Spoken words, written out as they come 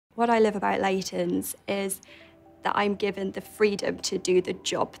What I love about Leightons is that I'm given the freedom to do the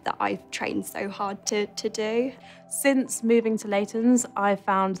job that I've trained so hard to do. Since moving to Leightons, I've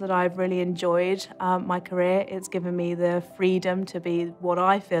found that I've really enjoyed my career. It's given me the freedom to be what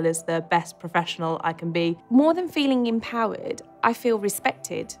I feel is the best professional I can be. More than feeling empowered, I feel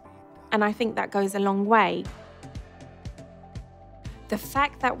respected, and I think that goes a long way. The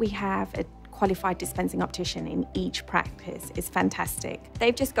fact that we have a qualified dispensing optician in each practice is fantastic.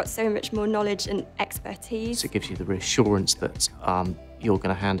 They've just got so much more knowledge and expertise. So it gives you the reassurance that you're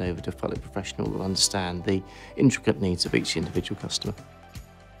going to hand over to a fellow professional who will understand the intricate needs of each individual customer.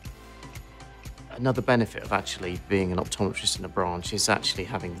 Another benefit of actually being an optometrist in a branch is actually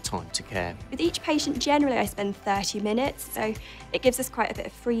having the time to care. With each patient, generally I spend 30 minutes, so it gives us quite a bit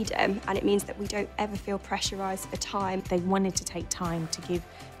of freedom, and it means that we don't ever feel pressurised for time. They wanted to take time to give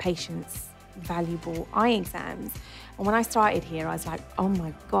patients valuable eye exams. And when I started here, I was like, oh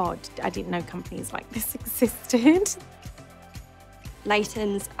my God, I didn't know companies like this existed.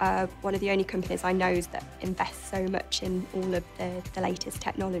 Leightons are one of the only companies I know that invest so much in all of the latest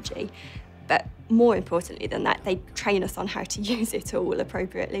technology. But more importantly than that, they train us on how to use it all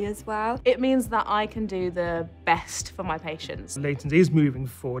appropriately as well. It means that I can do the best for my patients. Leightons is moving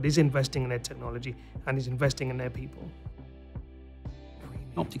forward, is investing in their technology and is investing in their people.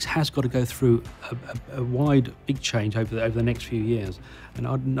 Optics has got to go through a wide, big change over the next few years, and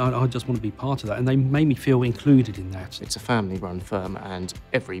I just want to be part of that, and they made me feel included in that. It's a family-run firm, and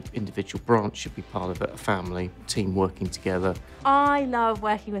every individual branch should be part of it, a family, team working together. I love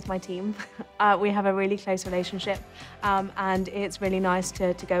working with my team. We have a really close relationship, and it's really nice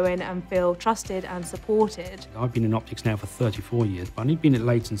to go in and feel trusted and supported. I've been in optics now for 34 years, but I've been at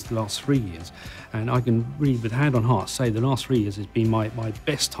Leightons the last 3 years, and I can really, with hand on heart, say the last 3 years has been my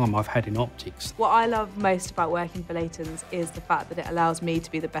best time I've had in optics. What I love most about working for Leightons is the fact that it allows me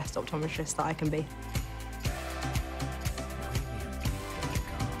to be the best optometrist that I can be.